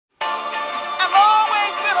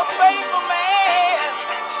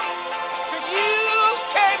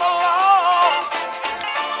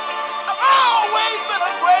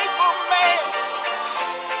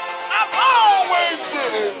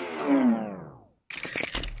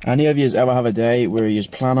Any of you ever have a day where you just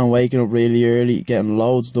plan on waking up really early, getting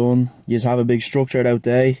loads done, you just have a big structured out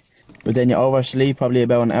day, but then you oversleep probably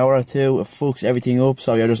about an hour or two, it fucks everything up,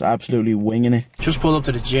 so you're just absolutely winging it. Just pulled up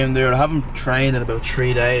to the gym there. I haven't trained in about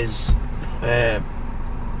 3 days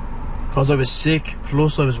because I was sick,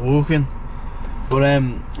 plus I was walking. But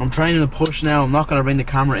I'm training to push now. I'm not going to bring the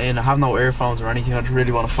camera in. I have no earphones or anything. I just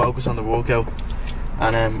really want to focus on the workout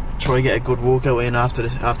and try to get a good workout in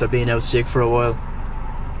after being out sick for a while.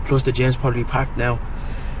 Plus the gym's probably packed now.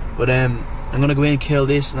 But I'm going to go in and kill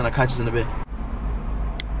this, and then I'll catch us in a bit.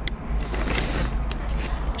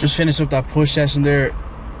 Just finished up that push session there.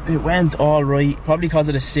 It went alright, probably because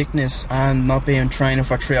of the sickness and not being training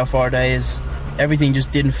for 3 or 4 days. Everything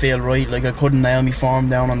just didn't feel right. Like, I couldn't nail my form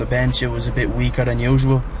down on the bench. It was a bit weaker than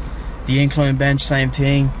usual. The incline bench, same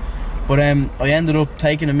thing. But I ended up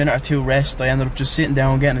taking a minute or two rest. I ended up just sitting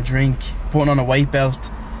down, getting a drink, putting on a weight belt,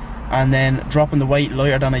 and then dropping the weight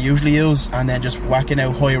lighter than I usually use, and then just whacking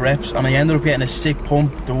out high reps. And I ended up getting a sick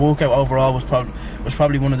pump. The workout overall was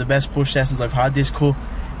probably one of the best push sessions I've had this cut.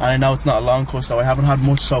 And I know it's not a long cut, so I haven't had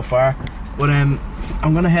much so far. But I'm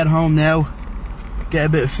gonna head home now, get a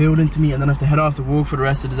bit of food into me, and then I have to head off to work for the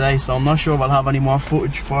rest of the day. So I'm not sure if I'll have any more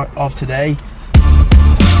footage of today.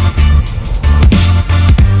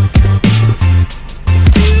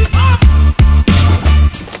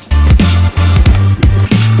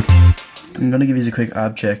 I'm gonna give you a quick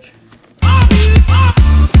ab check.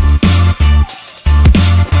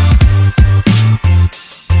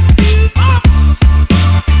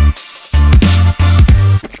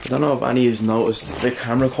 I don't know if any of you noticed the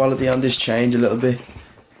camera quality on this changed a little bit.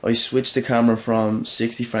 I switched the camera from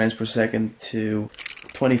 60 frames per second to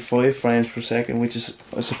 25 frames per second, which is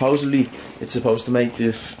supposedly it's supposed to make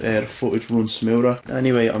the footage run smoother.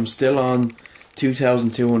 Anyway, I'm still on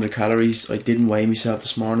 2,200 calories. I didn't weigh myself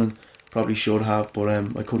this morning, probably should have, but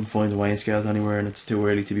I couldn't find the weighing scales anywhere, and it's too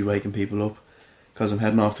early to be waking people up because I'm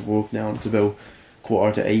heading off to work now and it's about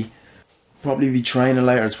 7:45. Probably be training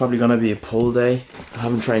later. It's probably gonna be a pull day. I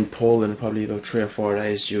haven't trained pull in probably about 3 or 4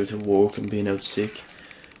 days due to work and being out sick.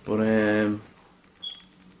 But I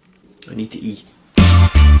need to eat.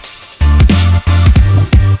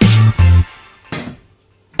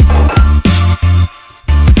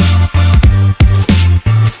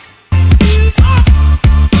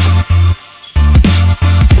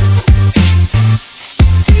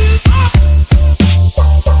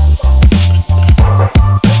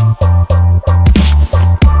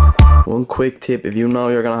 One quick tip: if you know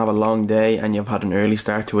you're going to have a long day and you've had an early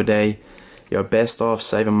start to a day, you're best off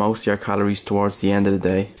saving most of your calories towards the end of the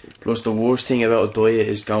day. Plus, the worst thing about a diet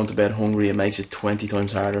is going to bed hungry. It makes it 20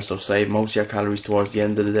 times harder, so save most of your calories towards the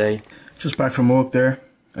end of the day. Just back from work there.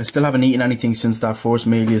 I still haven't eaten anything since that first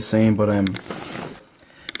meal you're saying, but I'm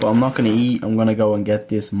not going to eat. I'm going to go and get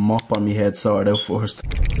this mop on my head sorted out first.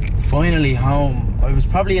 Finally home. I was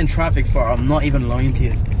probably in traffic for, I'm not even lying to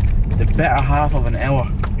you, the better half of an hour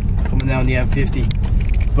coming down the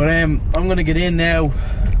M50. But I'm gonna get in now,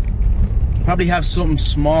 probably have something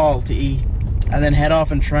small to eat, and then head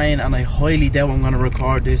off and train. And I highly doubt I'm gonna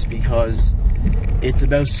record this because it's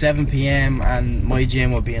about 7 PM and my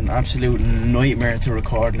gym will be an absolute nightmare to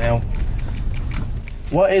record now.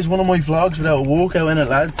 What is one of my vlogs without a workout in it,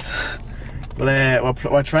 lads? Well,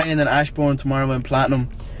 we're training in Ashbourne tomorrow in Platinum.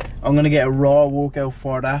 I'm going to get a raw workout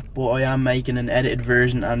for that, but I am making an edited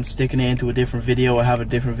version and sticking it into a different video. I have a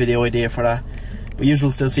different video idea for that. But you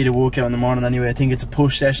will still see the workout in the morning anyway. I think it's a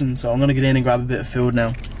push session, so I'm going to get in and grab a bit of food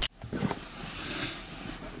now.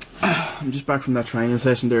 I'm just back from that training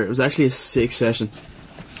session there. It was actually a sick session.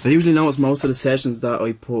 I usually notice most of the sessions that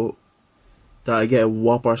I get a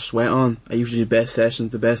whopper sweat on are usually the best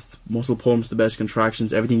sessions, the best muscle pumps, the best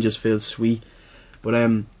contractions. Everything just feels sweet. But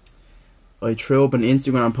I threw up an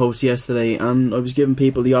Instagram post yesterday and I was giving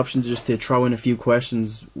people the option just to throw in a few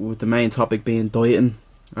questions, with the main topic being dieting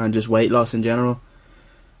and just weight loss in general.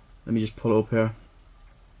 Let me just pull it up here.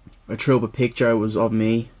 I threw up a picture, it was of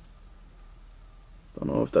me.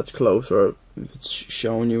 Don't know if that's close or if it's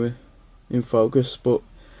showing you in focus, but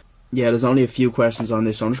yeah, there's only a few questions on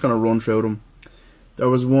this, so I'm just going to run through them. There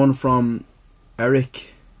was one from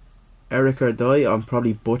Eric or Die, I'm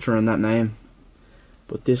probably butchering that name,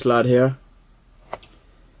 but this lad here,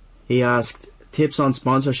 he asked tips on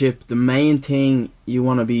sponsorship. The main thing you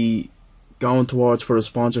want to be going towards for a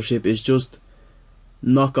sponsorship is just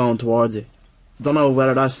not going towards it. Don't know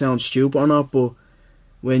whether that sounds stupid or not, but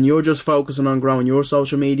when you're just focusing on growing your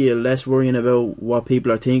social media, less worrying about what people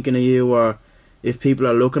are thinking of you or if people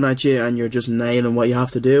are looking at you, and you're just nailing what you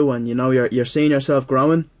have to do, and you know you're seeing yourself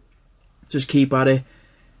growing, just keep at it.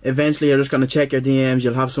 eventually you're just going to check your DMs,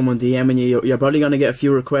 you'll have someone DMing you, you're probably going to get a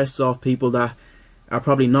few requests off people that are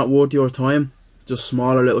probably not worth your time, just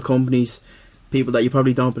smaller little companies, people that you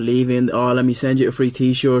probably don't believe in. Oh, let me send you a free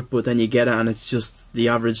t-shirt, but then you get it and it's just the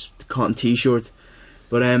average cotton t-shirt.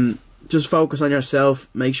 But just focus on yourself,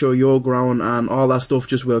 make sure you're growing, and all that stuff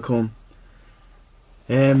just will come.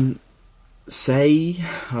 I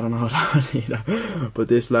don't know that either, but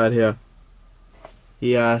this lad here,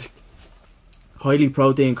 he asked, highly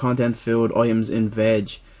protein content food items in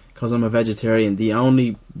veg, because I'm a vegetarian. The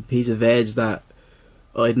only piece of veg that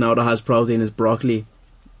I know that has protein is broccoli.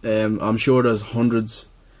 I'm sure there's hundreds,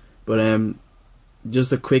 but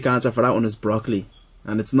just a quick answer for that one is broccoli,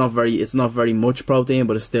 and it's not very much protein,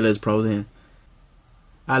 but it still is protein.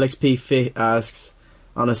 Alex P. Fit asks,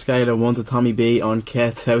 on a scale of 1 to Tommy B on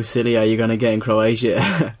Ket, how silly are you gonna get in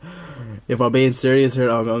Croatia? If I'm being serious here,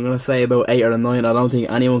 I'm gonna say about 8 or 9. I don't think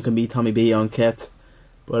anyone can beat Tommy B on Ket,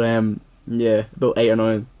 but yeah, about 8 or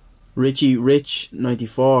 9. Richie Rich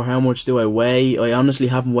 94, how much do I weigh? I honestly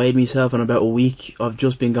haven't weighed myself in about a week. I've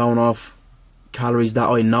just been going off calories that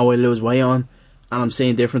I know I lose weight on, and I'm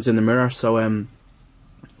seeing difference in the mirror. So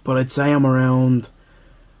but I'd say I'm around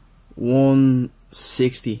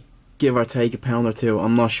 160, give or take a pound or two.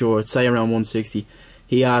 I'm not sure. I'd say around 160.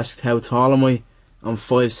 He asked, how tall am I? I'm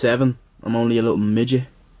 5'7". I'm only a little midget.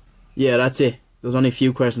 Yeah, that's it. There's only a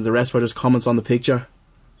few questions. The rest were just comments on the picture.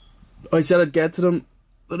 I said I'd get to them,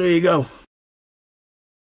 but there you go.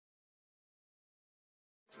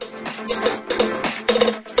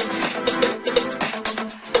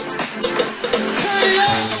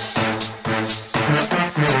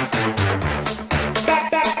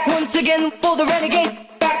 Back once again for the renegade.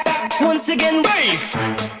 Back once again. Bass.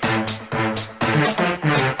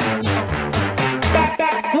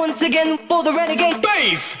 Back once again for the renegade.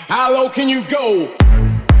 Bass. How low can you go?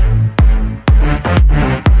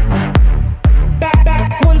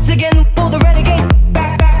 Back once again for the renegade.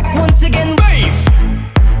 Back once again. Bass.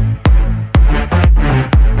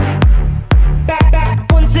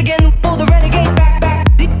 Back once again for the renegade. Back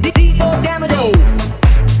D4 damage. Go.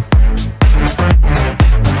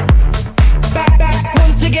 Back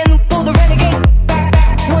once again for the renegade.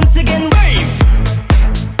 Back once again. Bass.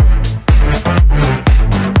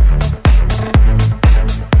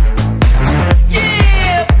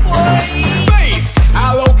 Yeah, boy. Bass.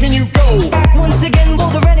 How low can you go? Back once again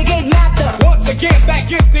for the renegade master. Once again,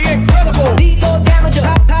 back is the incredible D4 damager.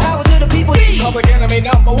 Power to the people. Public enemy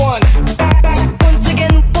number one. Back once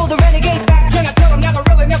again for the renegade. Can I tell them never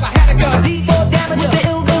really never had a gun? D4 damager.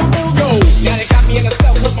 Go. Now they got me in a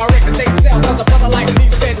cell with my records they sell. Cause a brother like me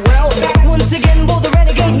said, well, back once again for the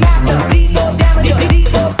renegade master. D4 damager.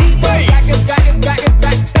 D4. Back is back is back is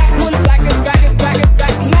back. Back once back is back is back is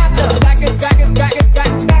back. Master. Back is back is back is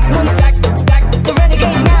back. Back once back the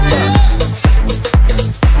renegade master.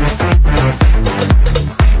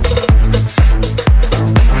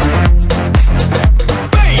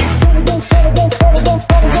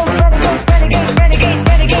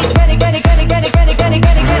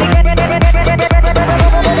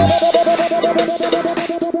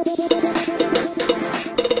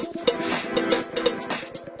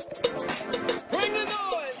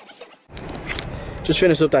 Just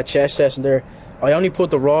finished up that chest session there. I only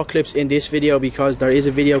put the raw clips in this video because there is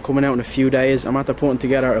a video coming out in a few days. I'm after putting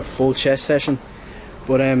together a full chest session,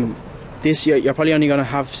 but this year you're probably only going to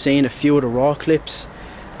have seen a few of the raw clips,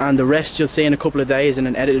 and the rest you'll see in a couple of days in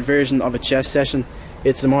an edited version of a chest session.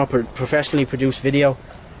 It's a more professionally produced video.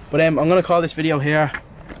 But I'm going to call this video here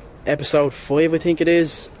episode 5, I think it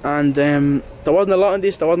is. And there wasn't a lot in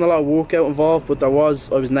this, there wasn't a lot of workout involved, but I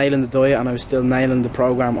was nailing the diet, and I was still nailing the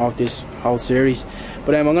program of this whole series.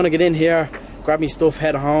 But I'm going to get in here, grab me stuff,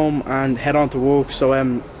 head home and head on to work. So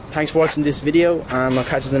thanks for watching this video, and I'll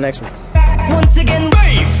catch you in the next one. Once again,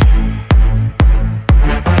 bass.